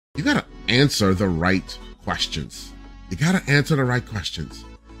answer the right questions. You gotta answer the right questions.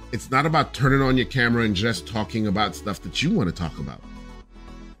 It's not about turning on your camera and just talking about stuff that you want to talk about.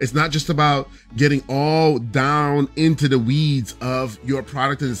 It's not just about getting all down into the weeds of your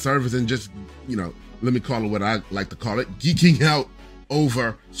product and service and just, let me call it what I like to call it, geeking out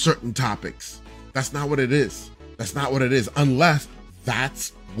over certain topics. That's not what it is. That's not what it is, unless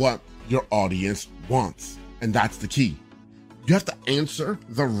that's what your audience wants. And that's the key. You have to answer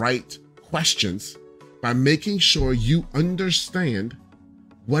the right questions by making sure you understand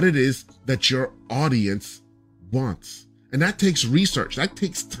what it is that your audience wants. And that takes research, that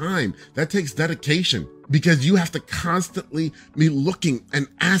takes time, that takes dedication, because you have to constantly be looking and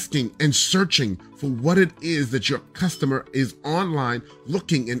asking and searching for what it is that your customer is online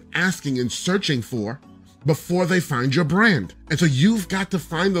looking and asking and searching for before they find your brand. And so you've got to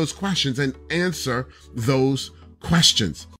find those questions and answer those questions.